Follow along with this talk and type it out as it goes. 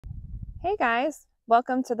Hey guys,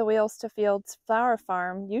 welcome to the Wheels to Fields Flower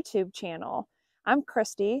Farm YouTube channel. I'm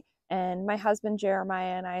Kristy, and my husband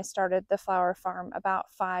Jeremiah and I started the flower farm about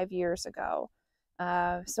 5 years ago.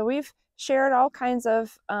 So we've shared all kinds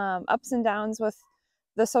of ups and downs with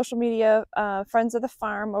the social media friends of the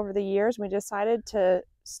farm over the years. We decided to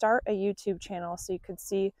start a YouTube channel so you could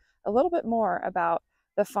see a little bit more about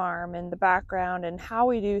the farm and the background and how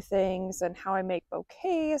we do things and how I make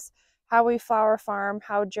bouquets, how we flower farm,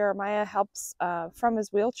 how Jeremiah helps from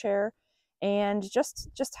his wheelchair, and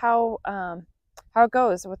just how it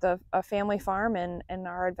goes with a family farm and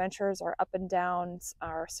our adventures, our up and downs,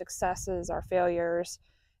 our successes, our failures,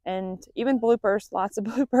 and even bloopers, lots of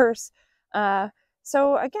bloopers.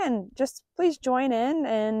 So again, just please join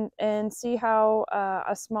in and see how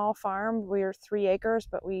a small farm, we're 3 acres,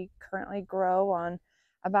 but we currently grow on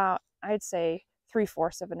about, I'd say,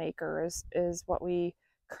 3/4 of an acre is what we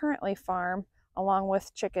currently farm, along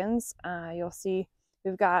with chickens. You'll see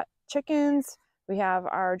we've got chickens. We have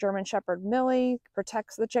our German Shepherd Millie,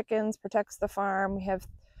 protects the chickens, protects the farm. We have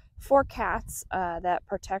 4 cats that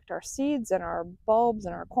protect our seeds and our bulbs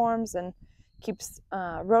and our corms and keeps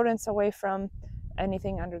rodents away from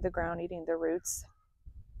anything under the ground eating the roots.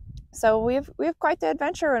 So we have quite the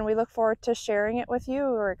adventure, and we look forward to sharing it with you.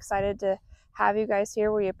 We're excited to have you guys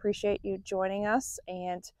here. We appreciate you joining us,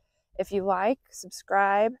 and if you like,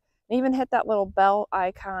 subscribe, and even hit that little bell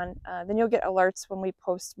icon. Then you'll get alerts when we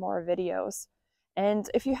post more videos. And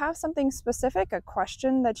if you have something specific, a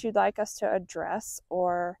question that you'd like us to address,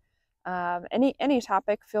 or any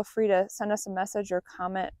topic, feel free to send us a message or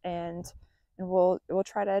comment, and we'll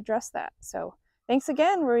try to address that. So thanks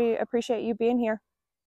again. We appreciate you being here.